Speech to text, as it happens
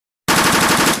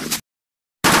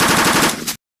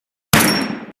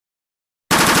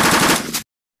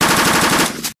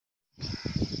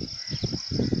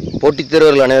போட்டித்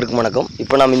தேர்வர்கள் அனைவருக்கும் வணக்கம்.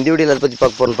 இப்போ நம்ம இந்த வீடியோவில் அதை பற்றி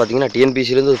பார்க்க போகிறோம்னு பார்த்தீங்கன்னா,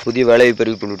 டிஎன்பிசிலேருந்து ஒரு புதிய வேலைவாய்ப்பு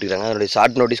அறிவிப்பு விட்டுருக்காங்க. அதனுடைய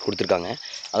ஷார்ட் நோட்டீஸ் கொடுத்துருக்காங்க.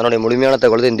 அதனுடைய முழுமையான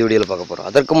தகவல் இந்த வீடியோவில் பார்க்க போகிறோம்.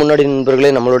 அதற்கு முன்னாடி நண்பர்களே,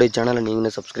 நம்மளுடைய சேனலை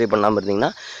நீங்கள் சப்ஸ்கிரைப் பண்ணாமல் இருந்தீங்கன்னா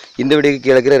இந்த வீடியோக்கு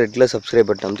கீழே இருக்கிற ரெட் கலர் சப்ஸ்கிரைப்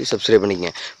பட்டன் அமைச்சு சப்ஸ்கிரைப்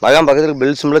பண்ணிக்கங்க. மகாம் பக்கத்தில்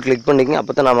பெல் சிம்பிளை கிளிக் பண்ணிக்கங்க.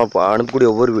 அப்போ தான் நம்ம அனுப்பக்கூடிய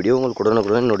ஒவ்வொரு வீடியோ உங்களுக்கு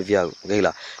உடனுக்குடன் நோட்டிஃபை ஆகும்.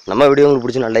 ஓகேங்களா? நம்ம வீடியோ உங்களுக்கு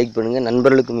பிடிச்சி நான் லைக் பண்ணுங்கள்,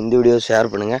 நண்பர்களுக்கும் இந்த வீடியோ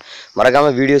ஷேர் பண்ணுங்கள்.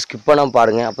 மறக்காமல் வீடியோ ஸ்கிப் பண்ணாமல்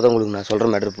பாருங்கள். அப்போ தான் உங்களுக்கு நான் சொல்கிற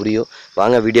மேட்டர் புரியும்.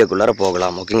 வாங்க வீடியோக்குள்ளார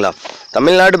போகலாம். ஓகேங்களா?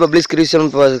 தமிழ்நாடு பப்ளிக்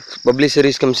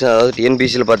சர்வீஸ் கமிஷன், அதாவது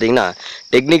டிஎன்பிசியில் பார்த்தீங்கன்னா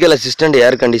technical assistant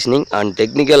air conditioning and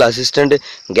technical assistant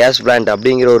case plant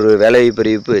அப்படிங்கிற ஒரு வேலைவாய்ப்பு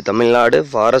அறிவிப்பு தமிழ்நாடு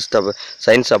ஃபாரஸ்ட்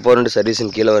சயின்ஸ் அப்போரண்ட்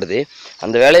சர்வீஸின் கீழே வருது.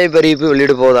 அந்த வேலைவாய்ப்பு அறிவிப்பு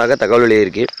வெளியிட போவதாக தகவல்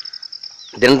வெளியிருக்கு.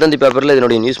 தினத்தந்தி பேப்பரில்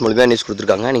இதனுடைய நியூஸ் முழுமையாக நியூஸ்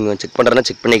கொடுத்துருக்காங்க. நீங்கள் செக் பண்ணுறதுனா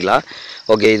செக் பண்ணிக்கலாம்.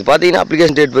 ஓகே, இது பார்த்தீங்கன்னா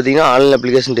அப்ளிகேஷன் டேட் பார்த்தீங்கன்னா online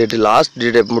application date last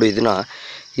date எப்போ முடியுதுன்னா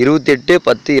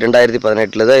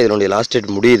 28/10/2018 தான் இதனுடைய லாஸ்ட்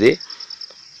டேட் முடியுது.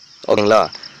 ஓகேங்களா?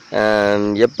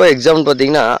 எப்போ எக்ஸாம்னு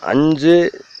பார்த்தீங்கன்னா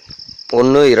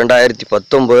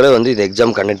 5/1/2019 வந்து இந்த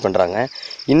எக்ஸாம் கண்டக்ட் பண்ணுறாங்க.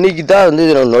 இன்றைக்கி தான் வந்து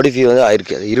இதனோட நோட்டிஃபை வந்து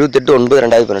ஆயிருக்கு.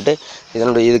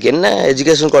 28/9/2018. இதுக்கு என்ன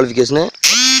எஜுகேஷன் குவாலிஃபிகேஷனு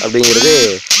அப்படிங்கிறது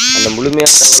அந்த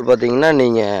முழுமையான தகவல் பார்த்தீங்கன்னா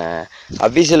நீங்கள்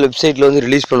அஃபீஷியல் வெப்சைட்டில் வந்து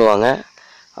ரிலீஸ் பண்ணுவாங்க.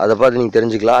 அதை பார்த்து நீங்கள்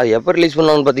தெரிஞ்சுக்கலாம். அது எப்போ ரிலீஸ்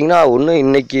பண்ணுவாங்கன்னு பார்த்தீங்கன்னா, ஒன்று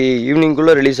இன்றைக்கி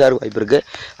ஈவினிங்குள்ளே ரிலீஸ் ஆக வாய்ப்பு இருக்குது,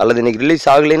 அல்லது இன்றைக்கி ரிலீஸ்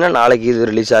ஆகலைன்னா நாளைக்கு இது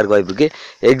ரிலீஸ் ஆக வாய்ப்பு இருக்குது.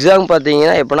 எக்ஸாம்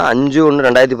பார்த்தீங்கன்னா எப்போனா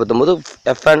 5/1/2019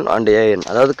 FN and AN,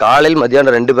 அதாவது காலையில்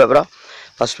மத்தியானம் 2 பேப்பராக,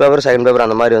 ஃபஸ்ட் பேப்பர் செகண்ட் பேப்பர்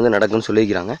அந்த மாதிரி வந்து நடக்குன்னு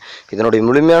சொல்லியிருக்கிறாங்க. இதனுடைய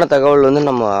முழுமையான தகவல் வந்து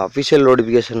நம்ம அஃபிஷியல்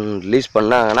நோட்டிஃபிகேஷன் ரிலீஸ்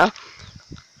பண்ணாங்கன்னா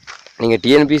நீங்கள்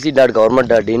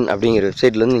tnpsc.government.in அப்படிங்கிற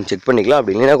வெப்சைட்டில் வந்து நீங்கள் செக் பண்ணிக்கலாம்.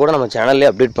 அப்படி இல்லைன்னா கூட நம்ம சேனல்லே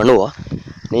அப்டேட் பண்ணுவோம்.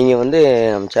 நீங்கள் வந்து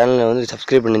நம்ம சேனலை வந்து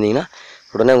சப்ஸ்கிரைப் பண்ணியிருந்தீங்கன்னா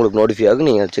உடனே உங்களுக்கு நோட்டிஃபை ஆகும்.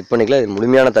 நீங்கள் செக் பண்ணிக்கலாம். இது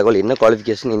முழுமையான தகவல், என்ன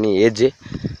குவாலிஃபிகேஷன், என்ன ஏஜ்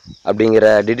அப்படிங்கிற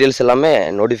டீட்டெயில்ஸ் எல்லாமே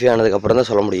நோட்டிஃபை ஆனதுக்கப்புறம் தான்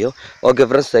சொல்ல முடியும். Okay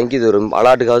friends, thank you. இது ஒரு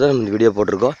அலாட்டுக்காக தான் நம்ம இந்த வீடியோ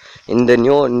போட்டிருக்கோம்.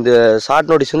 இந்த ஷார்ட்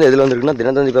நோட்டீஸ் வந்து எதில் வந்திருக்குன்னா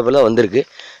தினத்தந்தி பேப்பரில் வந்திருக்கு.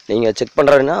 நீங்கள் செக்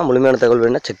பண்ணுறதுன்னா முழுமையான தகவல்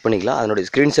வேணால் செக் பண்ணிக்கலாம். அதனுடைய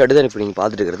ஸ்க்ரீன்ஷாட்டு தான் இப்போ நீங்கள்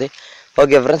பார்த்துட்டு இருக்கிறது.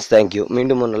 Okay friends, thank you.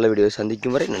 மீண்டும் ஒரு நல்ல வீடியோ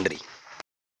சந்திக்கும் வரை நன்றி.